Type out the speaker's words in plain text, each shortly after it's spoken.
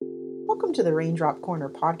Welcome to the Raindrop Corner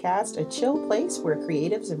podcast, a chill place where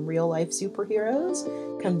creatives and real life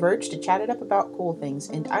superheroes converge to chat it up about cool things.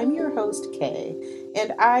 And I'm your host, Kay.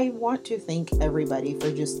 And I want to thank everybody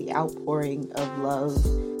for just the outpouring of love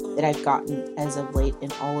that I've gotten as of late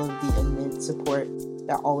and all of the immense support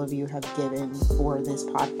that all of you have given for this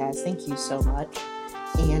podcast. Thank you so much.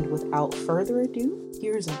 And without further ado,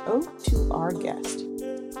 here's an ode to our guest.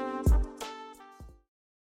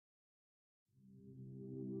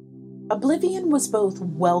 Oblivion was both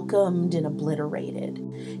welcomed and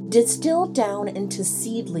obliterated, distilled down into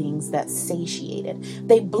seedlings that satiated.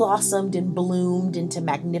 They blossomed and bloomed into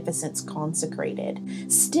magnificence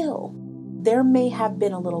consecrated. Still, there may have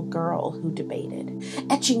been a little girl who debated,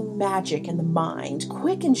 etching magic in the mind,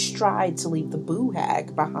 quick in stride to leave the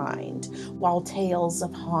boo-hag behind, while tales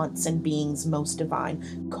of haunts and beings most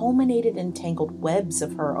divine culminated in tangled webs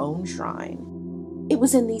of her own shrine. It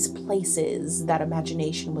was in these places that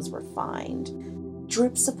imagination was refined.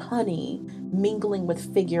 Drips of honey mingling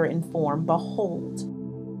with figure and form. Behold,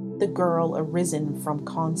 the girl arisen from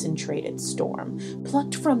concentrated storm,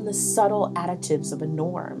 plucked from the subtle additives of a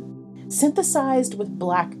norm, synthesized with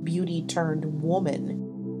black beauty turned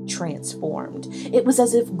woman, transformed. It was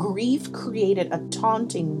as if grief created a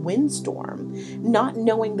taunting windstorm, not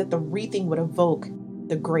knowing that the wreathing would evoke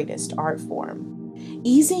the greatest art form.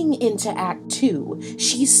 Easing into Act 2,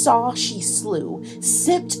 she saw she slew,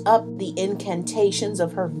 sipped up the incantations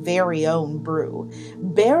of her very own brew,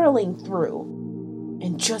 barreling through,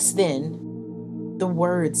 and just then the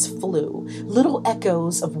words flew, little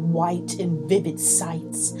echoes of white and vivid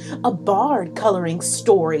sights, a bard coloring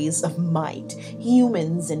stories of might,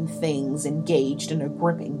 humans and things engaged in a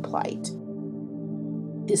gripping plight.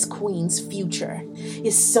 This queen's future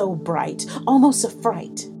is so bright, almost a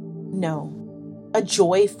fright. No, a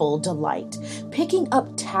joyful delight, picking up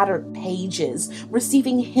tattered pages,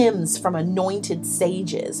 receiving hymns from anointed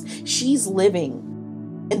sages. She's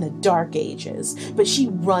living in the dark ages, but she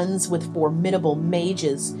runs with formidable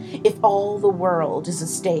mages. If all the world is a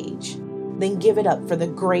stage, then give it up for the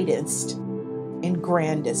greatest and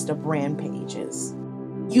grandest of rampages.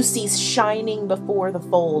 You see, shining before the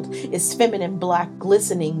fold is feminine black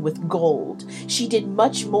glistening with gold. She did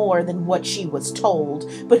much more than what she was told,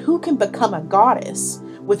 but who can become a goddess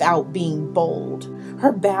without being bold?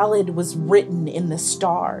 Her ballad was written in the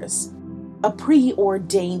stars, a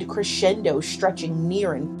preordained crescendo stretching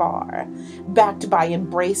near and far, backed by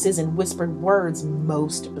embraces and whispered words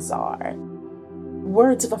most bizarre.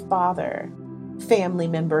 Words of a father, family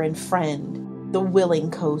member, and friend, the willing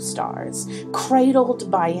co-stars, cradled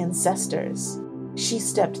by ancestors. She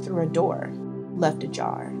stepped through a door, left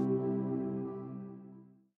ajar.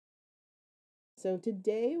 So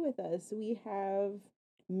today with us, we have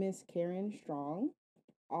Miss Karen Strong,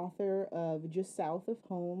 author of Just South of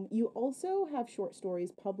Home. You also have short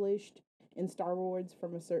stories published in Star Wars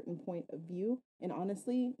from a Certain Point of View. And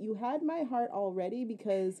honestly, you had my heart already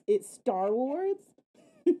because it's Star Wars.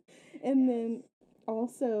 And then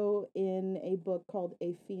also in a book called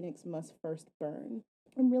A Phoenix Must First Burn.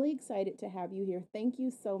 I'm really excited to have you here. Thank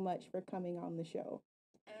you so much for coming on the show.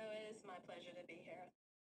 Oh, it is my pleasure to be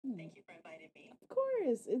here. Thank you for inviting me. Of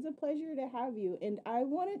course, it's a pleasure to have you. And I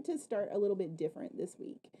wanted to start a little bit different this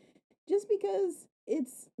week, just because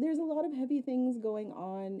there's a lot of heavy things going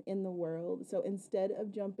on in the world. So instead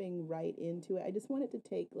of jumping right into it, I just wanted to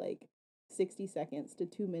take like 60 seconds to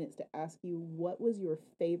 2 minutes to ask you, what was your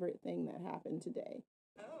favorite thing that happened today?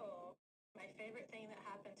 Oh, my favorite thing that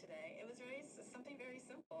happened today. It was something very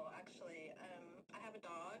simple, actually. I have a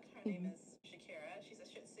dog. Her name is Shakira. She's a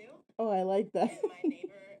Shih Tzu. Oh, I like that. And my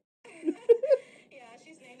neighbor, yeah,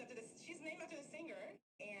 she's named after the singer.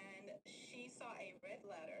 And she saw a red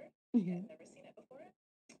letter. She had never seen it before,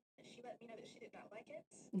 and she let me know that she did not like it,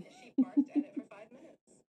 and she barked at it for 5 minutes.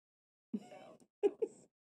 So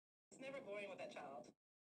it's never boring with that child.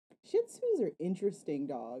 Shih Tzus are interesting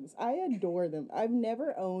dogs. I adore them. I've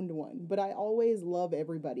never owned one, but I always love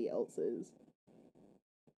everybody else's.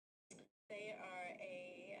 They're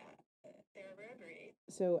a rare breed.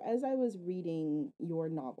 So as I was reading your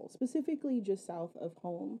novel, specifically Just South of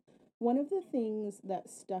Home, one of the things that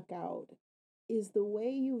stuck out is the way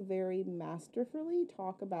you very masterfully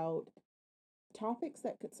talk about topics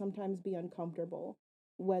that could sometimes be uncomfortable,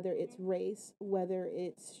 whether it's race, whether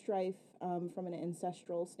it's strife from an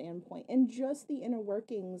ancestral standpoint, and just the inner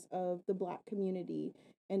workings of the Black community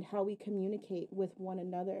and how we communicate with one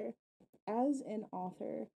another. As an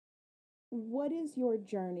author, what is your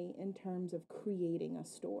journey in terms of creating a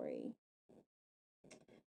story?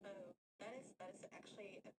 Oh, that is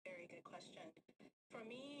actually a very good question. For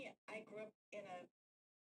me, I grew up in a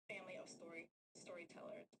family of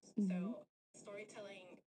storytellers. Mm-hmm. So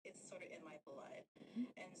storytelling is sort of in my blood.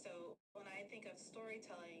 And so when I think of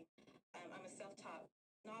storytelling, I'm a self-taught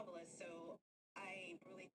novelist, so I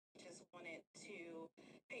really just wanted to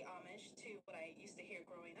pay homage to what I used to hear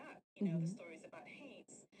growing up, the stories about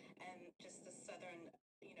Haints and just the Southern,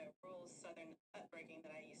 rural Southern upbringing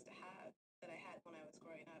that I used to have, that I had when I was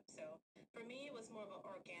growing up. So for me, it was more of an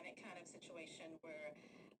organic kind of situation where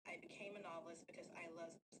I became a novelist because I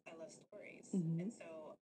love stories, and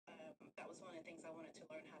so that was one of the things I wanted to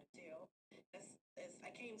learn how to do. As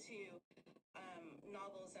I came to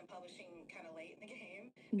novels and publishing kind of late in the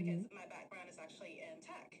game because my background is actually in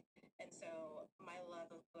tech, and so my love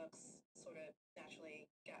of books sort of naturally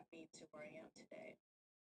got me to where I am today.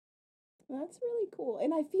 That's really cool.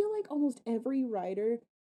 And I feel like almost every writer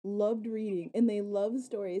loved reading and they love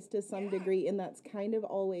stories to some Yeah. degree, and that's kind of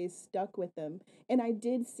always stuck with them. And I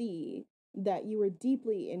did see that you were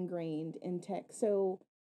deeply ingrained in tech. So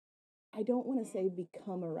I don't want to say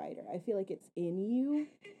become a writer. I feel like it's in you.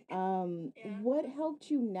 Yeah. What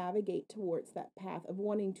helped you navigate towards that path of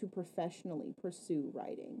wanting to professionally pursue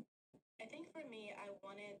writing? I think for me,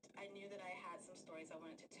 I knew that I had some stories I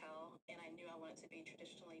wanted to tell, and I knew I wanted to be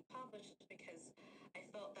traditionally published because I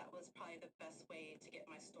felt that was probably the best way to get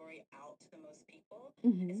my story out to the most people,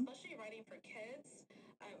 Mm-hmm. especially writing for kids.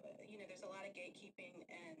 There's a lot of gatekeeping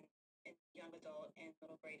in young adult and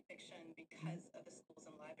middle grade fiction because of the schools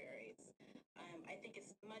and libraries. I think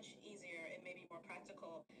it's much easier and maybe more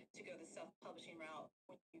practical to go the self-publishing route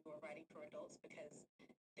when you are writing for adults because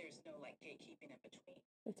there's no like gatekeeping in between.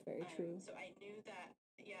 That's very true. So I knew that,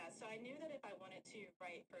 yeah. So I knew that if I wanted to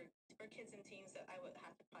write for kids and teens, that I would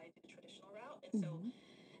have to probably do the traditional route. And so,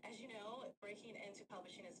 as you know, breaking into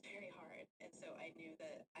publishing is very hard. And so I knew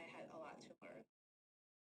that I had a lot to learn.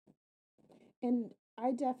 And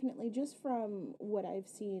I definitely, just from what I've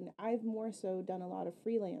seen, I've more so done a lot of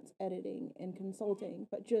freelance editing and consulting,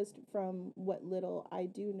 but just from what little I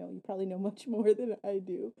do know, you probably know much more than I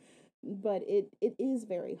do. But it is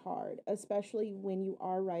very hard, especially when you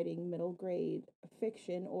are writing middle grade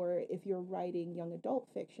fiction or if you're writing young adult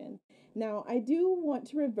fiction. Now, I do want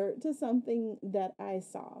to revert to something that I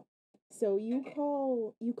saw. So you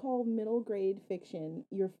call middle grade fiction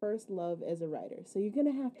your first love as a writer. So you're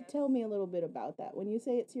gonna have to Yes. tell me a little bit about that. When you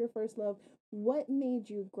say it's your first love, what made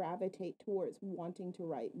you gravitate towards wanting to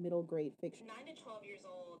write middle grade fiction? 9 to 12 years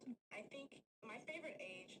old, I think my favorite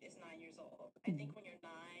age is 9 years old. I think when you're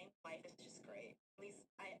 9, life is just great. At least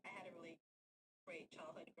I had a really great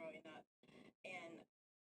childhood growing up. And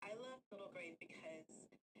I love middle grade because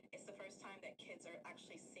it's the first time that kids are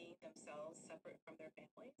actually seeing themselves separate from their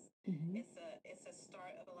families. Mm-hmm. It's a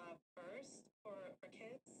start of a lot of firsts for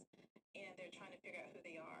kids, and they're trying to figure out who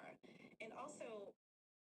they are. And also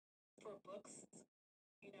for books,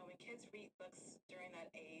 when kids read books during that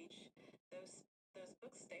age, those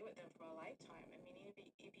books stay with them for a lifetime. I mean,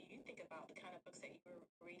 if you think about the kind of books that you were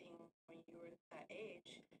reading when you were that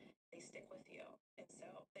age, they stick with you, and so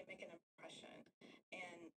they make an impression.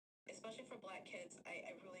 And especially for Black kids,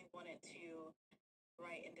 I really wanted to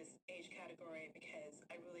write in this age category because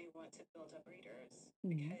I really want to build up readers,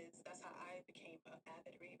 because that's how I became an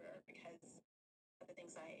avid reader, because of the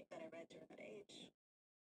things that I read during that age.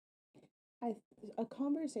 I a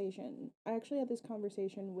conversation. I actually had this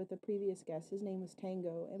conversation with a previous guest. His name was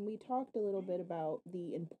Tango, and we talked a little bit about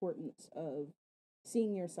the importance of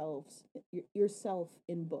seeing yourself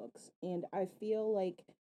in books. And I feel like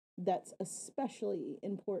that's especially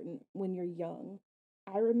important when you're young.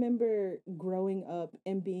 I remember growing up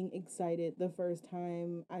and being excited the first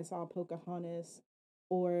time I saw Pocahontas,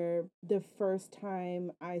 or the first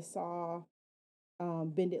time I saw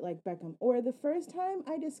Bend It Like Beckham, or the first time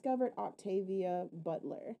I discovered Octavia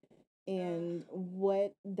Butler and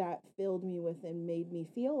what that filled me with and made me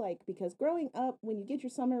feel like. Because growing up, when you get your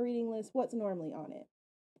summer reading list, what's normally on it?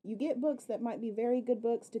 You get books that might be very good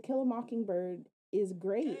books. To Kill a Mockingbird is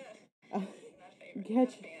great. Not favorite.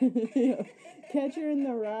 Catch, Not a fan. Catcher in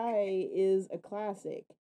the Rye is a classic,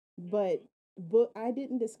 but I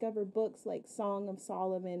didn't discover books like Song of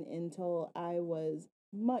Solomon until I was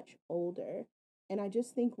much older. And I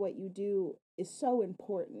just think what you do is so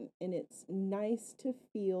important, and it's nice to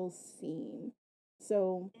feel seen.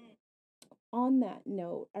 So, on that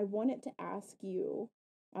note, I wanted to ask you,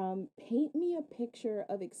 paint me a picture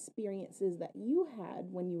of experiences that you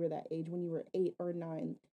had when you were that age, when you were 8 or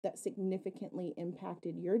 9, that significantly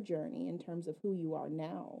impacted your journey in terms of who you are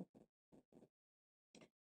now.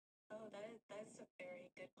 Oh, that's a very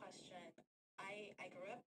good question. I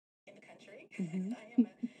grew up in the country. Mm-hmm.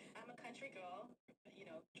 I'm a country girl.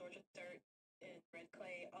 Georgia dirt and red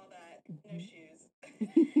clay, all that. No shoes.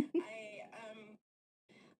 I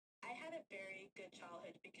a very good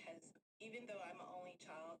childhood because even though I'm an only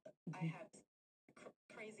child, I have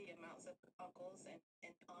crazy amounts of uncles and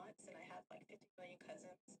aunts, and I have like 50 million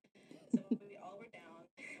cousins. So we all were down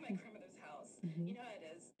at my grandmother's house. You know how it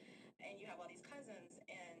is. And you have all these cousins.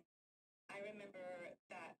 And I remember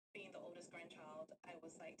that being the oldest grandchild, I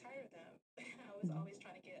was like tired of them. I was always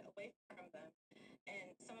trying to get away from them.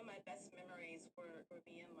 And some of my best memories were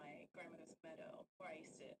me in my grandmother's meadow where I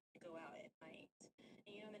used to go out at night.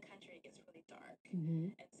 And you know, in the country, it gets really dark.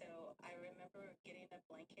 And so I remember getting a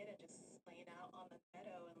blanket and just laying out on the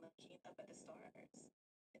meadow and looking up at the stars.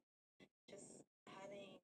 Just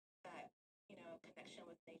having that, you know, connection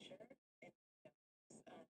with nature and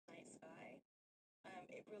night sky.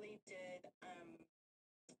 It really did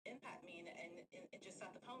impact me, and just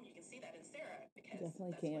south of home, you can see that in Sarah because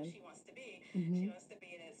Definitely that's what can. she wants to be. Mm-hmm. She wants to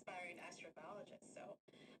be an aspiring astrobiologist. So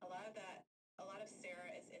a lot of that, a lot of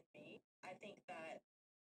Sarah is in me. I think that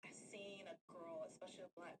seeing a girl, especially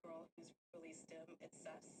a Black girl who's really STEM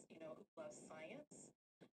obsessed, you know, who loves science,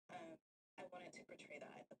 I wanted to portray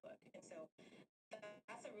that in the book. And so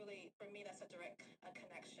that's a really, for me, that's a direct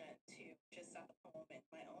connection to just south of home and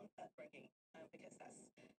my own upbringing, because that's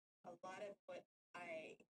a lot of what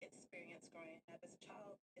I experienced growing up as a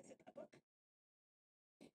child is in the book.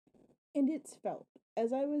 And it's felt.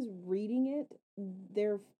 As I was reading it,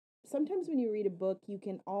 there sometimes when you read a book, you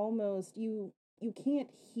can almost you can't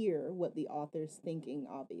hear what the author's thinking,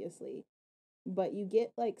 obviously, but you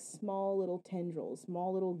get like small little tendrils,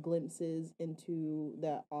 small little glimpses into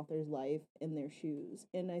the author's life in their shoes.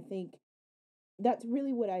 And I think that's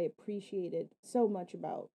really what I appreciated so much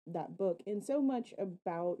about that book and so much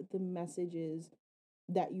about the messages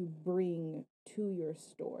that you bring to your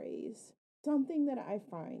stories. Something that I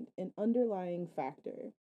find an underlying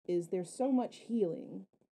factor is there's so much healing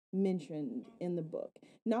mentioned in the book,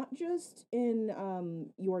 not just in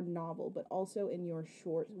your novel, but also in your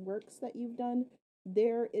short works that you've done.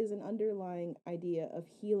 There is an underlying idea of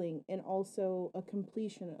healing and also a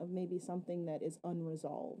completion of maybe something that is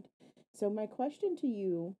unresolved. So, my question to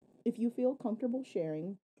you, if you feel comfortable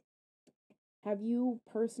sharing, have you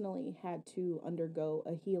personally had to undergo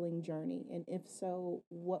a healing journey? And if so,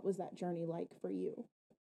 what was that journey like for you?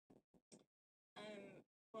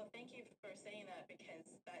 Well, thank you for saying that because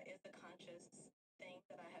that is a conscious thing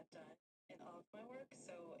that I have done in all of my work.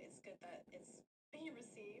 So it's good that it's being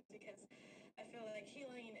received because I feel like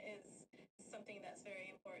healing is something that's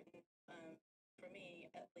very important, for me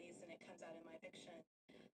at least, and it comes out in my fiction.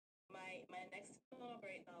 My next middle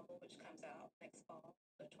grade novel, which comes out next fall,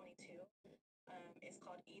 so 22, is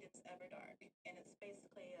called Eden's Everdark, and it's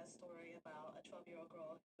basically a story about a 12-year-old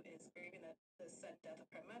girl who is grieving the sudden death of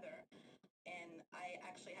her mother. And I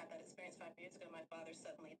actually had that experience 5 years ago. My father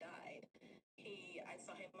suddenly died. I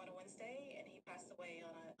saw him on a Wednesday, and he passed away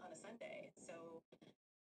on a Sunday. So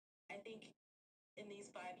I think in these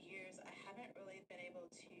 5 years, I haven't really been able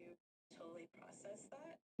to totally process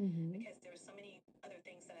that because there were so many other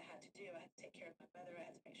things that I had to do. I had to take care of my mother. I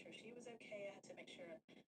had to make sure she was okay. I had to make sure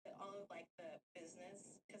that all of like the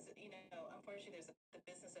business, because you know, unfortunately, there's the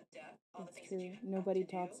business of death. All the It's things that you true. have Nobody to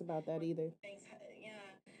do. talks about that either. Things, yeah.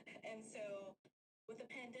 And so with the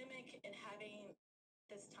pandemic and having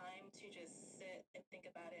this time to just sit and think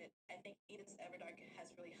about it, I think Eden's Everdark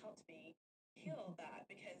has really helped me heal that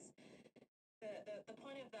because the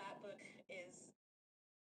point of that book is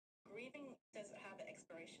grieving doesn't have an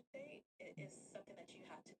expiration date. It is something that you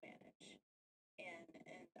have to manage. And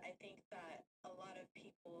I think that a lot of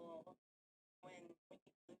people when you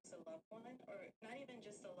lose a loved one, or not even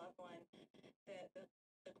just a loved one, the the,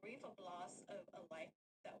 the grief of loss of a life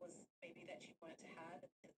that was maybe that you wanted to have,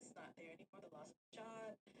 it's not there anymore. The loss of a job,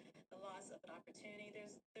 the loss of an opportunity.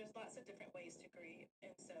 There's lots of different ways to grieve,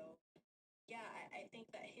 and so yeah, I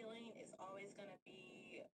think that healing is always going to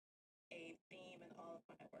be a theme in all of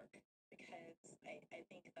my work because I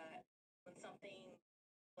think that when something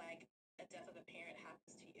like a death of a parent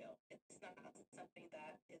happens to you, it's not something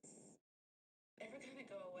that is ever going to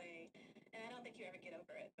go away. And I don't think you ever get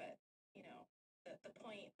over it, but you know, the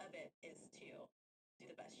point of it is to do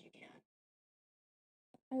the best you can.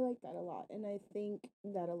 I like that a lot. And I think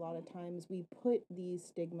that a lot of times we put these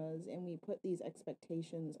stigmas and we put these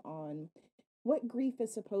expectations on what grief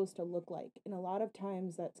is supposed to look like. And a lot of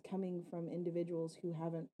times that's coming from individuals who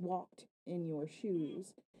haven't walked in your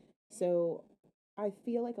shoes. So I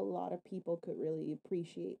feel like a lot of people could really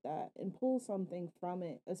appreciate that and pull something from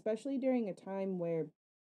it, especially during a time where,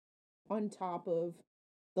 on top of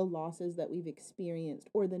the losses that we've experienced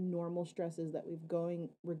or the normal stresses that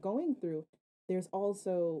we're going through, there's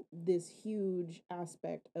also this huge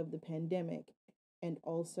aspect of the pandemic. and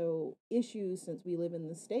also issues, since we live in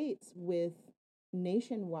the States, with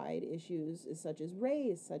nationwide issues such as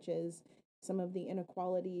race, such as some of the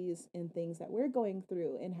inequalities and things that we're going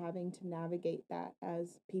through, and having to navigate that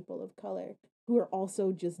as people of color who are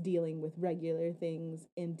also just dealing with regular things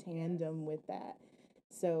in tandem with that.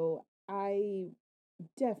 So I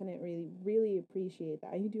definitely really appreciate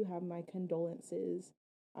that. You do have my condolences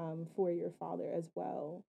for your father as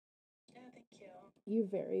well. Yeah, thank you. You're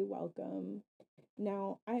very welcome.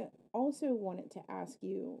 Now, I also wanted to ask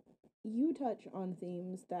you, you touch on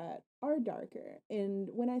themes that are darker. And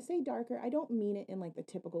when I say darker, I don't mean it in like the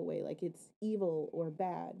typical way, like it's evil or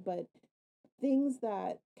bad, but things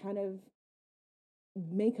that kind of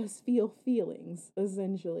make us feel feelings,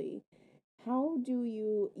 essentially. How do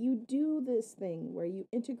you do this thing where you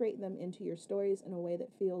integrate them into your stories in a way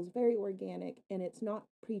that feels very organic, and it's not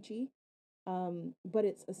preachy, but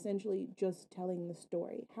it's essentially just telling the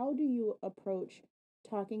story? How do you approach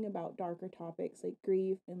talking about darker topics like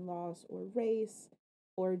grief and loss or race,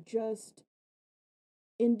 or just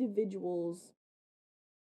individuals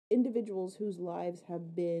individuals whose lives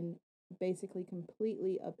have been basically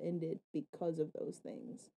completely upended because of those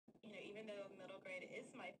things? Even though middle grade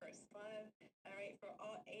is my first love, I write for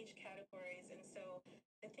all age categories. And so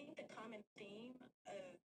I think the common theme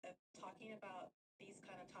of talking about these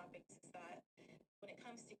kind of topics is that when it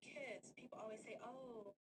comes to kids, people always say,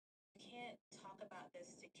 oh, you can't talk about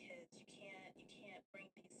this to kids. You can't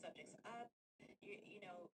bring these subjects up.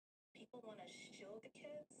 People want to shield the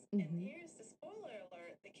kids. And here's the spoiler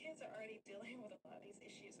alert: the kids are already dealing with a lot of these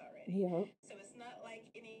issues already. Yeah. So it's not like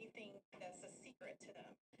anything that's a secret to them.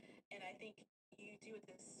 And I think you do a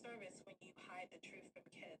disservice when you hide the truth from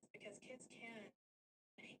kids, because kids can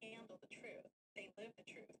handle the truth. They live the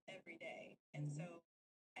truth every day. And so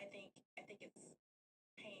I think it's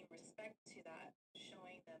paying respect to that,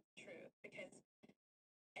 showing them the truth. Because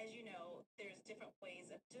as you know, there's different ways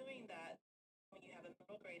of doing that when you have a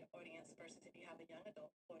middle grade audience versus if you have a young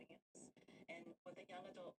adult audience. And with a young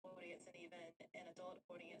adult audience and even an adult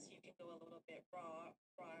audience, you can go a little bit raw,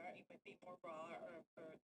 you might be more raw, or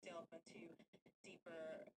delve into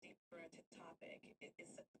deeper into the topic.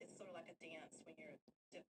 It's sort of like a dance when you're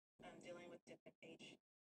dealing with different age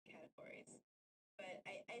categories. But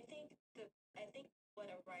I think what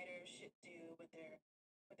a writer should do when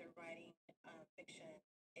they're writing fiction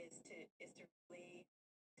is to really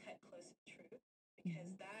cut close to the truth, because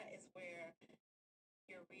that is where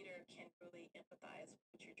your reader can really empathize with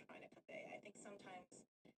what you're trying to convey. I think sometimes,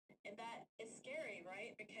 and that is scary,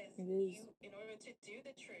 right? Because in order to do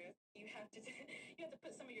the truth, you have to you have to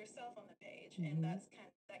put some of yourself on the page, and that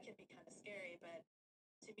can be kind of scary. But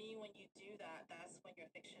to me, when you do that, that's when your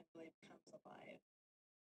fiction really becomes alive.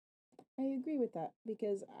 I agree with that,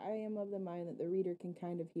 because I am of the mind that the reader can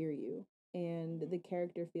kind of hear you, and the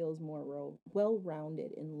character feels more well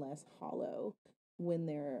rounded and less hollow when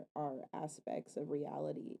there are aspects of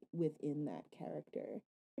reality within that character.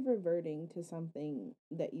 Reverting to something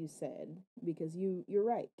that you said, because you're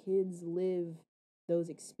right, kids live those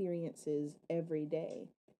experiences every day.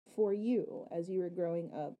 For you, as you were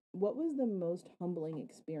growing up, what was the most humbling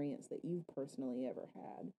experience that you've personally ever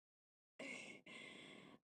had?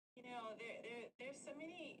 There's so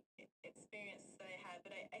many experiences that I had,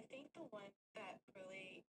 but I think the one that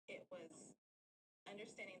really it was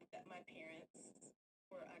understanding that my parents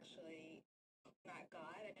were actually not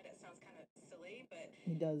God. I know that sounds kind of silly, but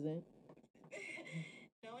It doesn't.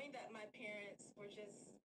 knowing that my parents were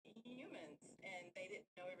just humans and they didn't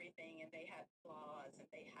know everything, and they had flaws and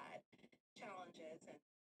they had challenges, and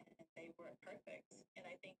they weren't perfect. And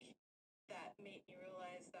I think that made me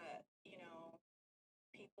realize that,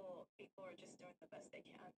 people are just doing the best they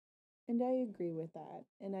can. And I agree with that.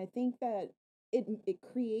 And I think that it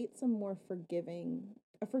creates a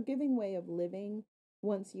forgiving way of living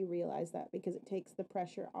once you realize that, because it takes the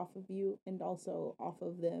pressure off of you and also off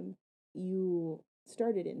of them. You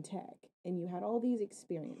started in tech and you had all these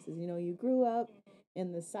experiences. You grew up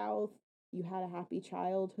in the South, you had a happy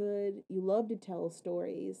childhood, you love to tell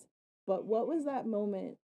stories. But what was that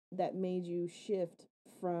moment that made you shift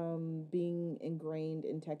from being ingrained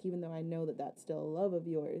in tech, even though I know that that's still a love of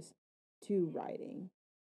yours, to writing?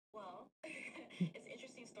 Well, it's an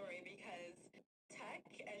interesting story because tech,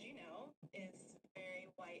 as you know, is very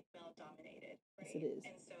white male dominated, Yes, right? it is.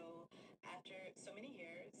 And so after so many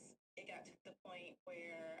years, it got to the point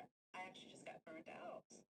where I actually just got burned out.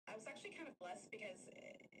 I was actually kind of blessed because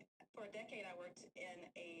for a decade I worked in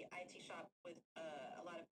a IT shop with a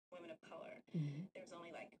lot of women of color. There was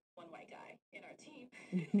only like one white guy in our team,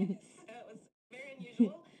 so it was very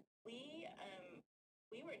unusual. We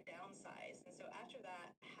were downsized, and so after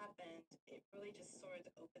that happened, it really just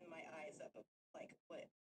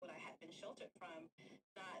been sheltered from,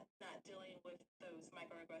 not dealing with those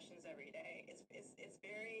microaggressions every day. It's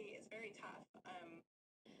very tough.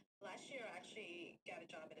 Last year, I actually got a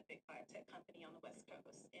job at a big 5 tech company on the West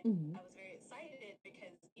Coast, and Mm-hmm. I was very excited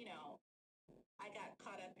because I got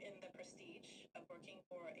caught up in the prestige of working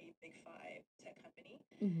for a big 5 tech company.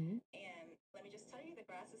 Mm-hmm. And let me just tell you, the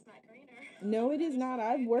grass is not greener. No, it is not.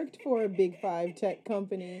 I've worked for a big 5 tech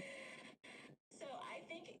company. So I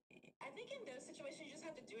think in those situations you just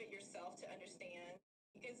have to do it yourself to understand.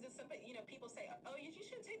 Because somebody, people say, "Oh, you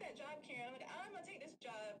should take that job, Karen." I'm like, "I'm gonna take this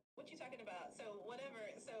job. What you talking about?" So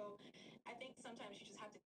whatever. So I think sometimes you just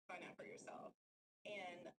have to find out for yourself.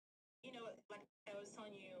 And like I was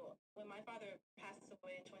telling you, when my father passed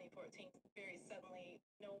away in 2014, very suddenly,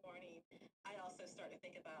 no warning, I also started to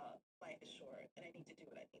think about life is short and I need to do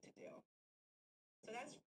what I need to do. So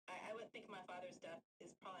I would think my father's death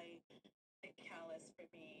is probably the catalyst for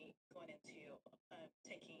me going into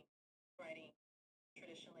taking writing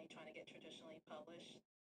traditionally, trying to get traditionally published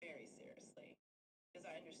very seriously, because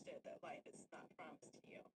I understood that life is not promised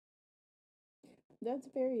to you.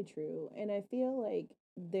 That's very true. And I feel like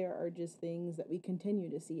there are just things that we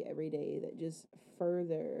continue to see every day that just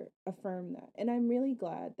further affirm that. And I'm really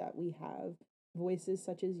glad that we have voices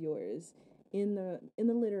such as yours in the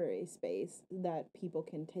literary space that people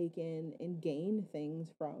can take in and gain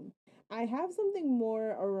things from. I have something more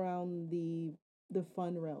around the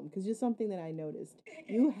fun realm, because just something that I noticed.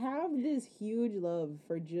 You have this huge love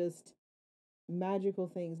for just magical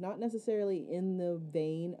things, not necessarily in the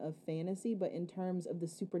vein of fantasy, but in terms of the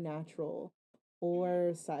supernatural or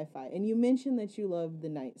sci-fi. And you mentioned that you love the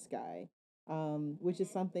night sky, which is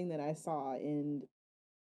something that I saw, and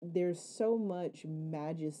there's so much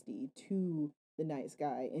majesty to the night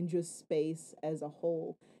sky and just space as a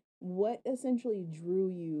whole. What essentially drew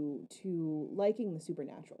you to liking the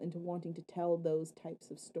supernatural and to wanting to tell those types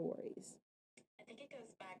of stories? I think it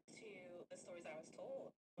goes back to the stories I was told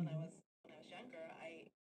when I was younger.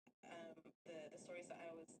 The stories that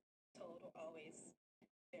I was told were always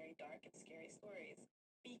very dark and scary stories,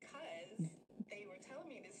 because they were telling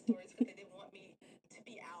me these stories because they didn't want me to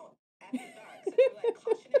be out after dark. So they were like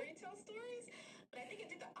cautionary tale stories. But I think it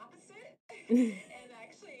did the opposite and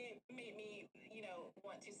actually made me,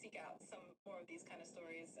 want to seek out some more of these kind of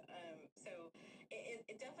stories. So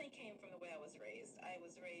it definitely came from the way I was raised. I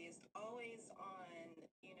was raised always on,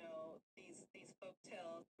 these folk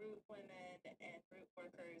tales, root women and root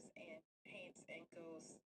workers and paints and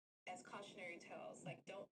ghosts as cautionary tales. Like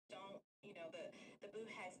don't the boo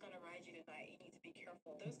hag's gonna ride you tonight. You need to be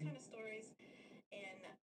careful. Those kind of stories, and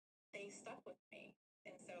they stuck with me.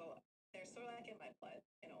 And so they're sort of like in my blood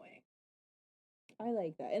in a way. I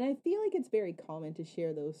like that. And I feel like it's very common to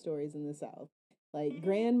share those stories in the South. Like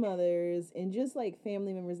grandmothers and just like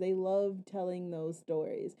family members, they love telling those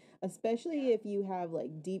stories, especially if you have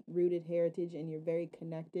like deep rooted heritage and you're very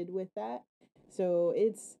connected with that. So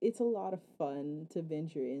it's a lot of fun to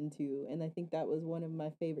venture into, and I think that was one of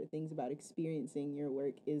my favorite things about experiencing your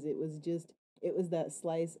work is it was that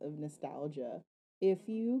slice of nostalgia. If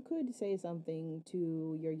you could say something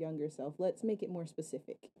to your younger self, let's make it more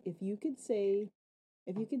specific. If you could say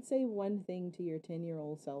one thing to your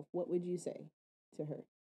 10-year-old self, what would you say to her?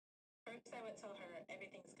 First, I would tell her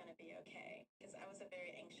everything's going to be okay, because I was a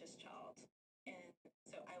very anxious child. And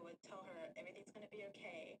so I would tell her everything's going to be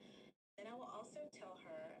okay. Then I will also tell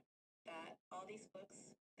her that all these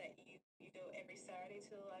books that you go every Saturday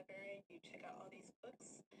to the library, you check out all these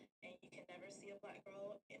books, and you can never see a black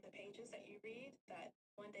girl in the pages that you read, that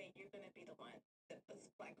one day you're going to be the one that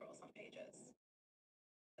puts black girls on pages.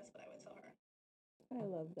 That's what I would tell her. I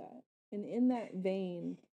love that. And in that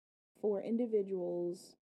vein, for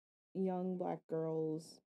individuals, young black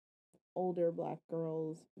girls, older black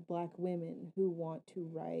girls, black women who want to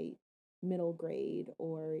write middle grade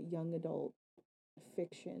or young adult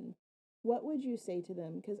fiction, what would you say to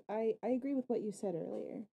them? Because I agree with what you said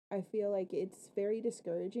earlier. I feel like it's very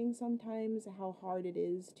discouraging sometimes how hard it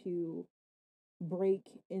is to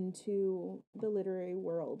break into the literary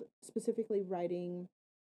world, specifically writing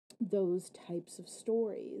those types of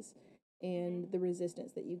stories and the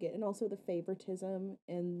resistance that you get, and also the favoritism,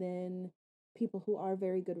 and then people who are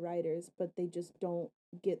very good writers but they just don't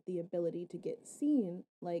get the ability to get seen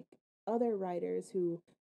like other writers who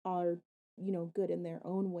are good in their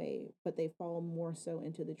own way, but they fall more so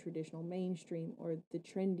into the traditional mainstream or the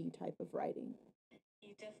trendy type of writing.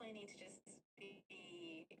 You definitely need to just be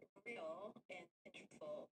real and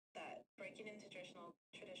truthful that breaking into traditional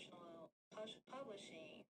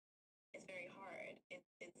publishing is very hard.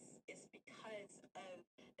 It's because of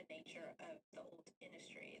the nature of the old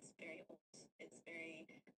industry. It's very old. It's very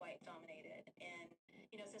white dominated. And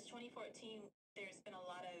since 2014, there's been a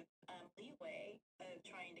lot of leeway of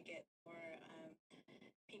trying to get more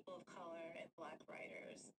people of color and Black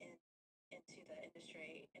writers into the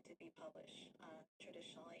industry and to be published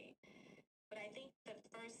traditionally. But I think the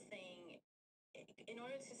first thing, in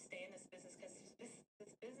order to stay in this business, because this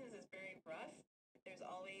business is very rough, there's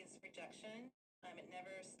always rejection. It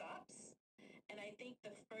never stops. And I think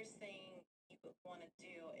the first thing you would want to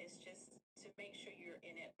do is just to make sure you're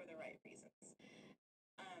in it for the right reasons.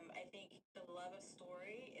 I think the love of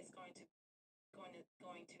story is going to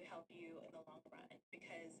help you in the long run,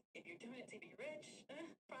 because if you're doing it to be rich,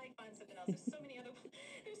 probably find something else. There's so many other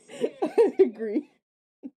I agree.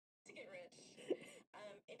 To get rich.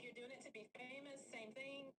 If you're doing it to be famous, same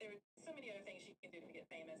thing. There are so many other things you can do to get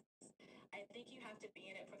famous. I think you have to be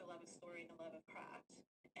in it for the love of story and the love of craft,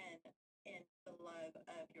 and the love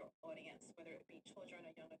of your audience, whether it be children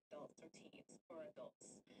or young adults or teens or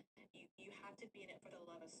adults. You have to be in it for the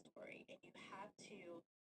love of story, and you have to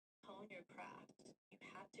hone your craft. You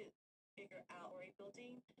have to figure out world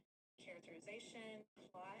building, characterization,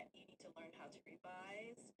 plot. You need to learn how to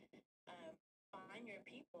revise. Find your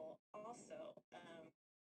people also.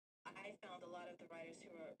 I found a lot of the writers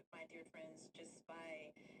who are my dear friends just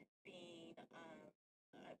by being,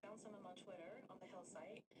 I found some of them on Twitter, on the Hill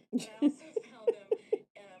site, but I also found them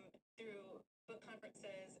through book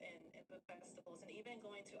conferences and book festivals, and even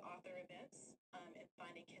going to author events and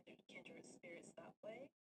finding kindred spirits that way.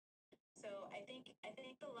 So I think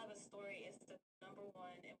the love of story is the number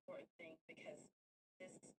one important thing, because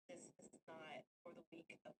this is not for the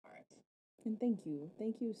weak of heart. And thank you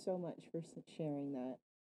so much for sharing that.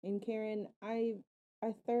 And Karen, I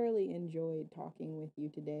thoroughly enjoyed talking with you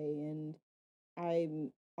today, and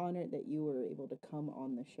I'm honored that you were able to come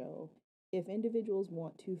on the show. If individuals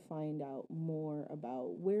want to find out more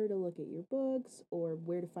about where to look at your books or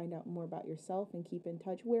where to find out more about yourself and keep in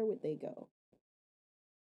touch, where would they go?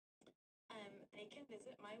 They can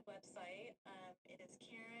visit my website. It is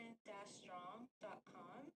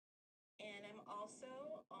karen-strong.com. And I'm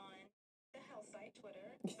also on the Hell site,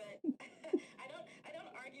 Twitter, but I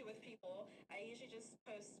don't argue with people. I usually just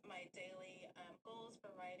post my daily goals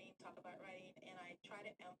for writing, talk about writing, and I try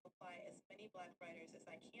to amplify as many Black writers as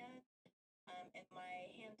I can. And my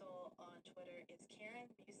handle on Twitter is Karen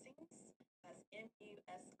Musings. That's MUSINGS.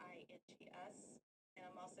 And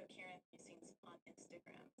I'm also Karen Musings on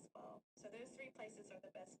Instagram as well. So those three places are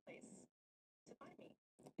the best place to find me.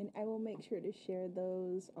 And I will make sure to share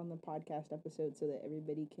those on the podcast episode so that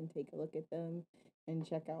everybody can take a look at them and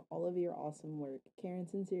check out all of your awesome work. Karen,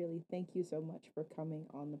 sincerely, thank you so much for coming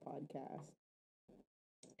on the podcast.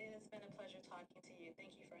 It has been a pleasure talking to you.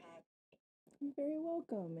 Thank you for having me. You're very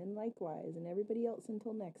welcome, and likewise, and everybody else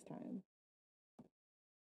until next time.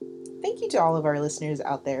 Thank you to all of our listeners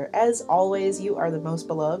out there. As always, you are the most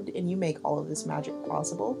beloved, and you make all of this magic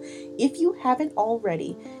possible. If you haven't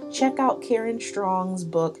already, check out Karen Strong's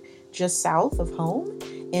book, Just South of Home,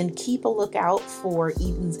 and keep a lookout for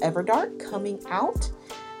Eden's Everdark coming out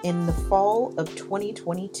in the fall of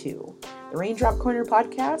 2022. The Raindrop Corner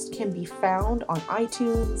podcast can be found on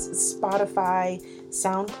iTunes, Spotify,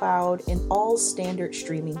 SoundCloud, and all standard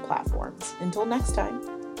streaming platforms. Until next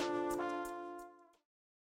time.